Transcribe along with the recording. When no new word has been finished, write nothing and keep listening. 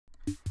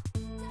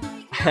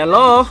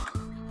Hello?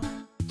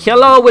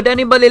 Hello, would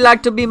anybody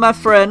like to be my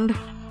friend?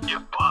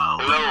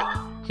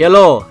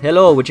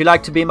 Hello, would you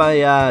like to be my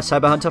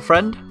Cybrer Hunter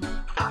friend?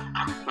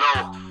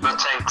 No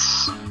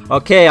thanks.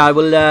 Okay, I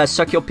will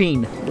suck your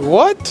peen.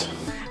 What?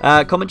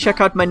 Come and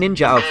check out my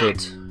ninja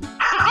outfit.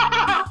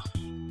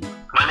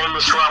 My name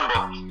is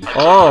Rambo.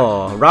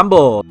 Oh,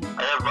 Rambo.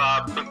 I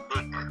have a big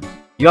dick.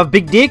 You have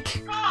big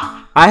dick?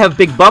 I have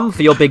big bum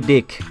for your big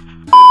dick.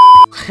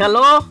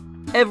 Hello,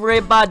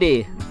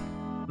 everybody.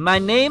 My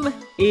name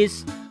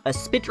is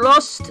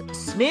Spitrost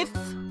Smith.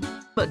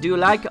 Do you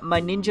like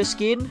my ninja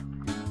skin?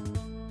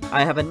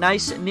 I have a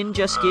nice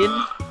ninja skin.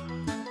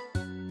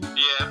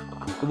 Yeah.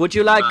 Would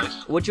you like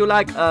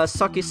Nice.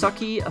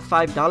 sucky a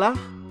 $5?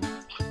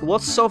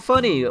 What's so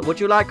funny? Would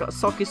you like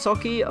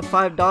sucky a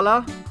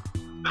 $5?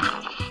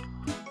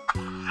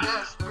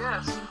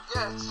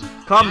 Yes.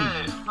 Come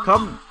Fuck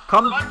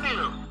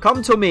you.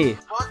 come to me.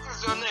 What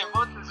is your name?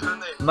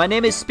 My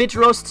name is Spit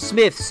Roast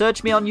Smith.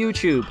 Search me on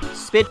YouTube.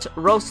 Spit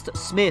Roast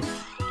Smith.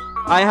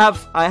 I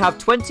have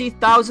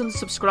 20,000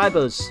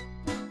 subscribers.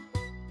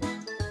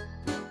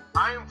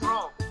 I am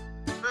from.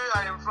 Where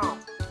I am from?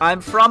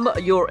 I'm from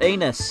your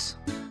anus.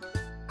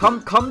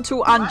 Come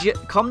to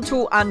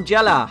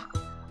Angela.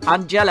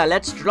 Angela,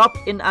 let's drop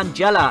in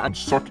Angela. And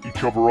suck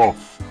each other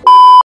off.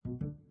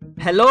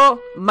 Hello,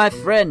 my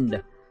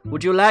friend.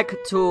 Would you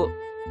like to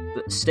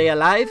stay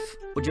alive?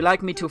 Would you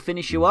like me to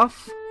finish you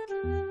off?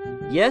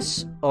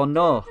 Yes or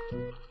no?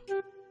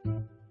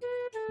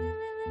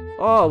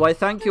 Oh, why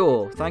thank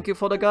you. Thank you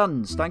for the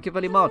guns. Thank you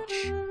very much.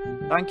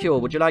 Thank you.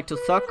 Would you like to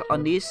suck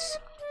on these?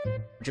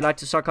 Would you like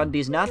to suck on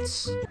these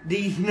nuts?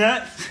 These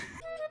nuts?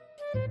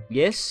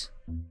 Yes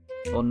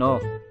or no?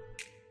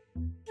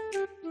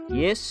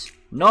 Yes?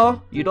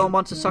 No? You don't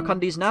want to suck on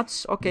these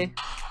nuts? Okay.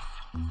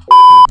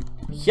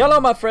 Hello,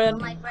 my friend.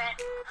 My friend.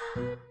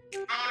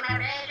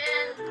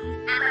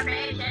 I'm a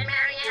virgin,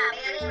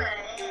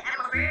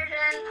 I'm a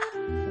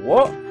virgin.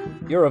 What?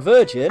 You're a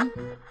virgin?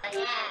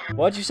 I am.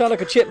 Why'd you sound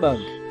like a chipmunk?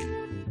 I'm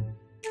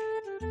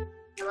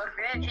a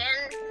virgin.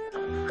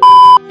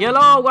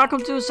 Hello,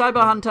 welcome to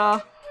Cybrer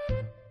Hunter.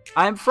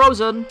 I'm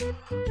frozen.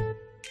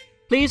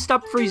 Please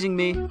stop freezing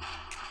me.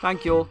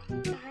 Thank you.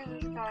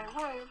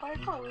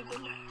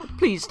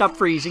 Please stop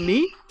freezing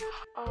me.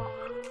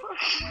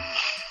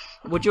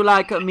 Would you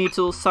like me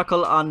to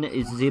suckle on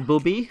the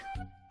booby?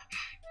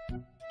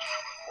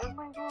 Oh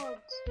my god,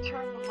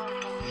 turn the mic on.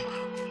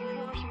 You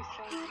hear what she's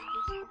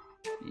saying?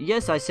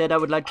 Yes, I said I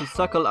would like to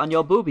suckle on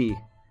your booby.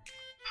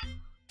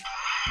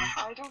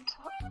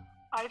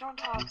 I don't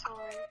have,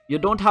 sorry. You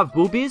don't have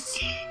boobies?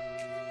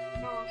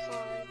 No,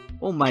 sorry.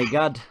 Oh my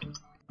god.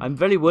 I'm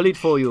very worried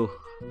for you.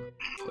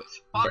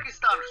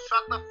 Pakistan,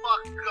 shut the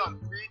fuck up,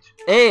 bitch.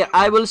 Hey,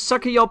 I will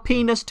suck your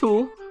penis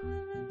too.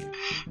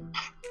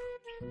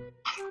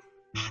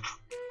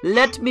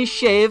 Let me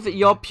shave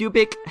your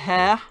pubic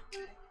hair.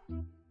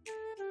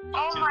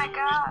 Oh my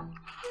god.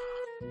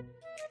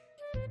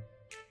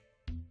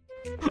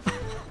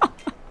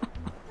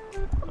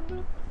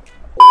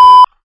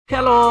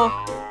 Hello.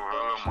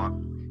 Hello,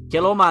 man.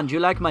 Hello, man. Do you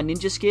like my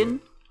ninja skin?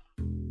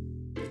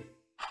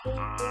 No,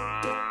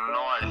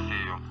 I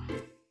see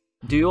you.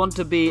 Do you want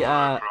to be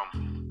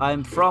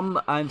From.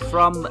 I'm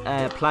from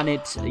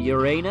planet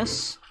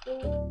Uranus.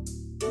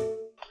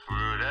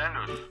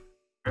 Uranus.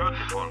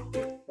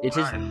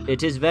 Beautiful.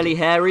 It is very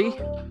hairy.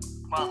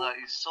 Mother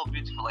is so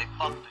beautiful. I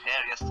fucked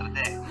her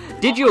yesterday.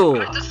 Did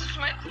you?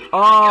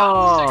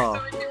 Oh,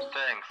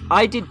 Thanks.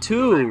 I did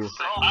too.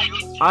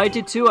 I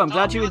did too. I'm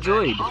glad you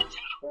enjoyed. No.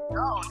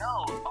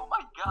 Oh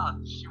my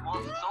god, she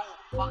was so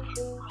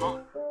fucking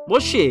hot.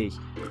 Was she?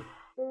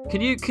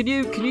 Can you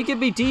give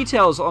me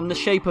details on the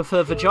shape of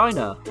her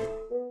vagina? No.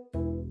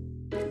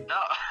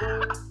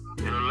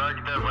 You like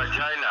the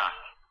vagina?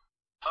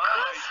 Oh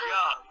my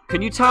god.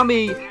 Can you tell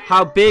me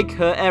how big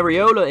her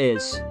areola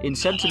is in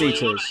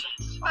centimeters?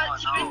 Oh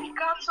no.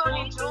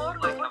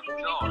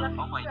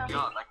 Oh my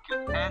god, I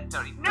could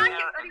enter in there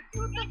and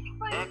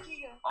X.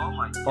 Oh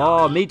my god.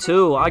 Oh, me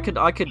too. I could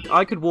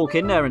walk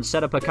in there and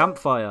set up a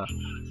campfire.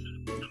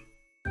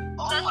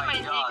 Oh my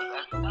god,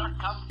 there's a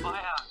campfire.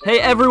 Hey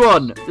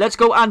everyone, let's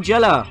go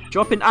Angela.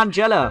 Drop in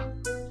Angela.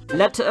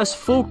 Let us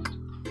fuck.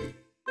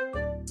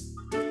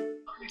 Go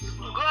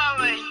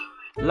away.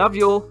 Love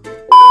you.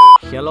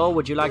 Hello,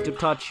 would you like to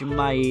touch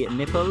my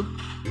nipple?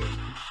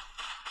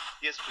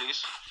 Yes,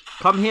 please.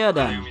 Come here Are you,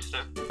 then. mister?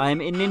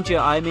 I'm in ninja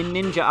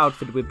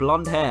outfit with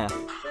blonde hair.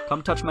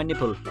 Come touch my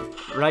nipple.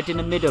 Right in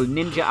the middle,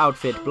 ninja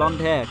outfit,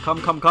 blonde hair.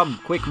 Come.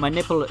 Quick, my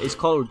nipple is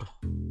cold.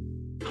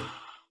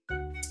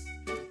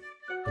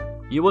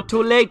 You were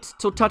too late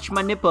to touch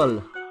my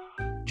nipple.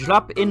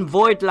 Drop in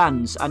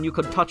Voidlands and you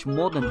can touch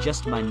more than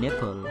just my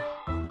nipple.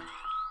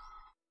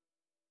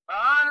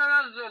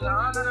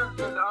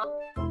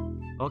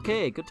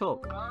 Okay, good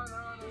talk.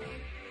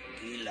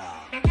 Gila.